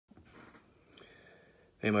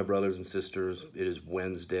Hey, my brothers and sisters, it is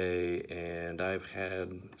Wednesday, and I've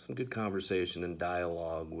had some good conversation and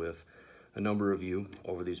dialogue with a number of you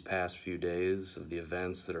over these past few days of the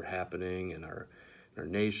events that are happening in our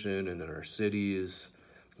nation and in our cities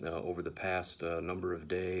over the past number of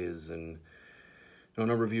days. And a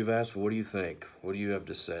number of you have asked, well, what do you think? What do you have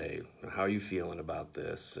to say? How are you feeling about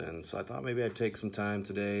this? And so I thought maybe I'd take some time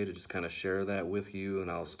today to just kind of share that with you.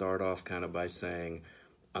 And I'll start off kind of by saying,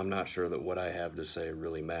 I'm not sure that what I have to say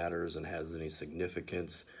really matters and has any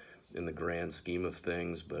significance in the grand scheme of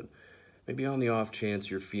things, but maybe on the off chance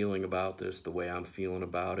you're feeling about this the way I'm feeling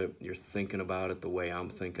about it, you're thinking about it the way I'm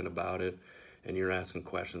thinking about it, and you're asking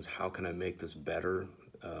questions, how can I make this better?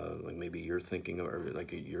 Like maybe you're thinking, or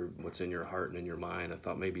like what's in your heart and in your mind. I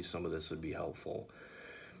thought maybe some of this would be helpful.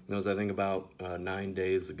 And as I think about 9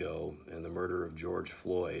 days ago and the murder of George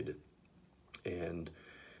Floyd, and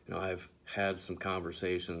I've had some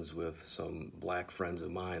conversations with some black friends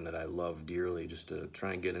of mine that I love dearly, just to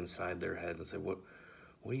try and get inside their heads and say, what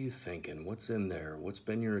are you thinking? What's in there? What's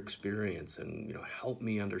been your experience? And help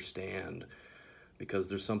me understand, because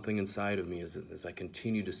there's something inside of me as I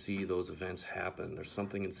continue to see those events happen. There's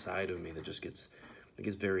something inside of me that just gets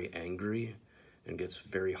very angry and gets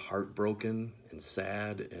very heartbroken and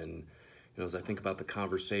sad. And as I think about the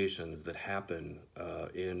conversations that happen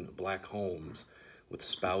in black homes with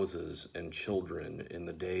spouses and children in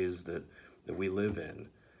the days that we live in,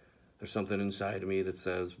 there's something inside of me that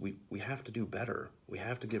says we have to do better. We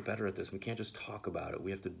have to get better at this. We can't just talk about it.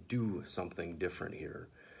 We have to do something different here.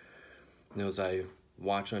 As I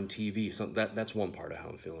watch on TV, that's one part of how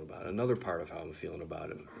I'm feeling about it. Another part of how I'm feeling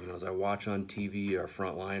about it, as I watch on TV our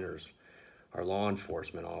frontliners, our law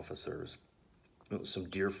enforcement officers, some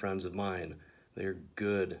dear friends of mine, they're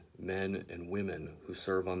good men and women who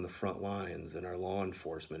serve on the front lines in our law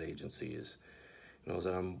enforcement agencies. As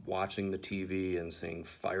I'm watching the TV and seeing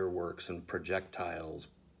fireworks and projectiles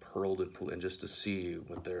hurled and just to see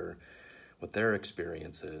what their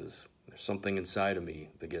experience is, there's something inside of me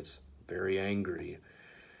that gets very angry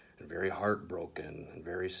and very heartbroken and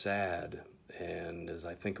very sad. And as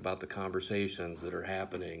I think about the conversations that are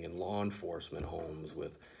happening in law enforcement homes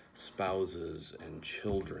with spouses and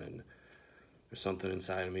children, there's something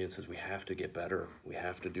inside of me that says we have to get better, we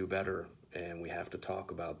have to do better, and we have to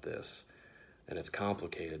talk about this. And it's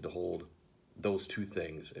complicated to hold those two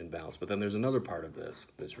things in balance. But then there's another part of this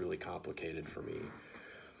that's really complicated for me.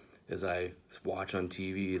 As I watch on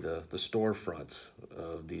TV the storefronts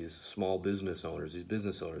of these small business owners,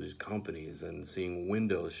 these companies, and seeing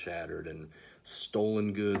windows shattered and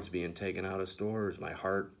stolen goods being taken out of stores, my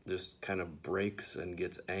heart just kind of breaks and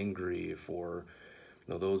gets angry for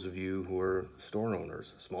those of you who are store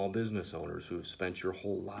owners, small business owners who have spent your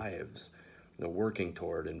whole lives working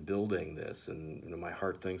toward and building this. And my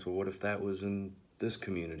heart thinks, well, what if that was in this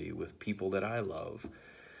community with people that I love?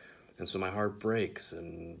 And so my heart breaks,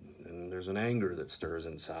 and there's an anger that stirs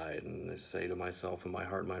inside. And I say to myself in my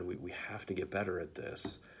heart and mind, we have to get better at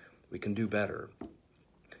this. We can do better.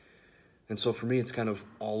 And so for me, it's kind of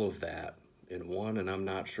all of that in one, and I'm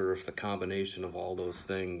not sure if the combination of all those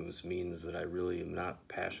things means that I really am not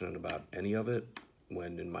passionate about any of it,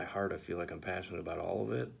 when in my heart I feel like I'm passionate about all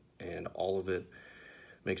of it, and all of it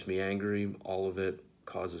makes me angry. All of it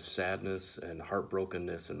causes sadness and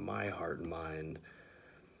heartbrokenness in my heart and mind.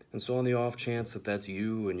 And so on the off chance that that's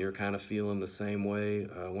you and you're kind of feeling the same way,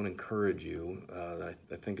 I want to encourage you.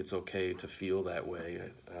 I think it's okay to feel that way.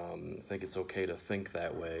 I think it's okay to think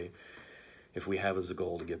that way if we have as a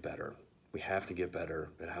goal to get better. We have to get better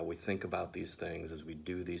at how we think about these things as we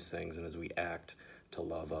do these things and as we act to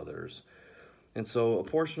love others. And so a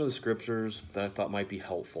portion of the scriptures that I thought might be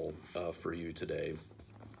helpful for you today,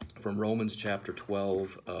 from Romans chapter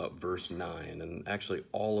 12, verse 9. And actually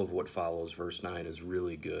all of what follows verse 9 is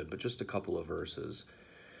really good, but just a couple of verses.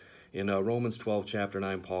 In Romans 12, chapter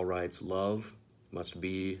 9, Paul writes, love must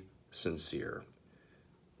be sincere.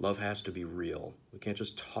 Love has to be real. We can't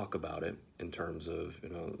just talk about it in terms of,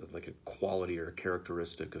 like a quality or a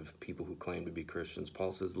characteristic of people who claim to be Christians.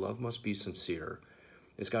 Paul says love must be sincere.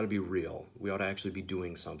 It's got to be real. We ought to actually be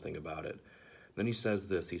doing something about it. Then he says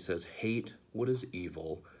this, he says, hate what is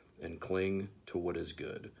evil and cling to what is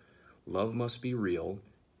good. Love must be real,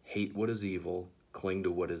 hate what is evil, cling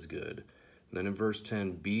to what is good. And then in verse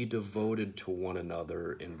 10, be devoted to one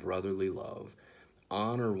another in brotherly love.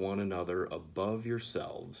 Honor one another above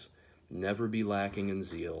yourselves. Never be lacking in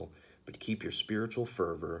zeal, but keep your spiritual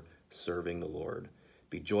fervor serving the Lord.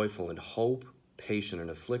 Be joyful in hope, patient in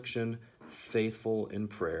affliction, faithful in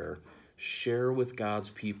prayer. Share with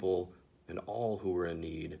God's people and all who are in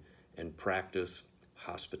need, and practice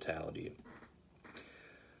hospitality.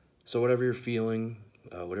 So whatever you're feeling,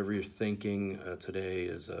 whatever you're thinking today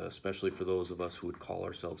is especially for those of us who would call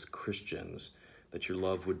ourselves Christians, that your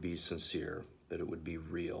love would be sincere, that it would be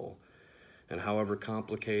real. And however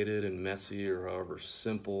complicated and messy or however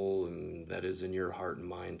simple and that is in your heart and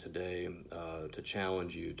mind today, to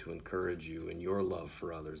challenge you, to encourage you in your love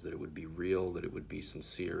for others, that it would be real, that it would be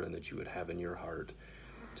sincere, and that you would have in your heart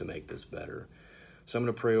to make this better. So I'm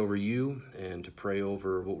going to pray over you and to pray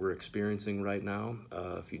over what we're experiencing right now,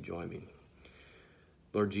 if you join me.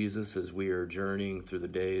 Lord Jesus, as we are journeying through the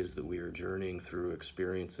days that we are journeying through,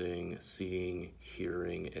 experiencing, seeing,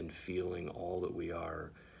 hearing, and feeling all that we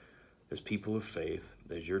are, as people of faith,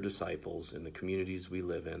 as your disciples in the communities we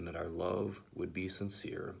live in, that our love would be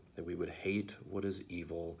sincere, that we would hate what is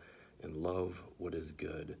evil and love what is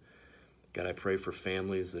good. God, I pray for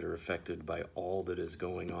families that are affected by all that is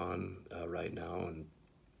going on right now, and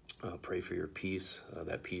pray for your peace,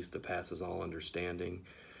 that peace that passes all understanding.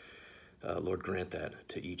 Lord, grant that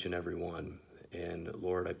to each and every one. And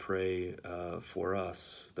Lord, I pray for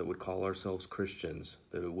us that would call ourselves Christians,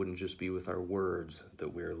 that it wouldn't just be with our words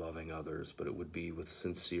that we're loving others, but it would be with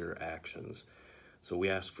sincere actions. So we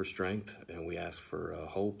ask for strength, and we ask for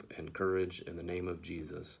hope and courage in the name of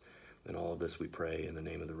Jesus. And all of this we pray in the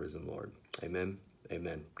name of the risen Lord. Amen.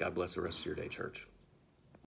 Amen. God bless the rest of your day, church.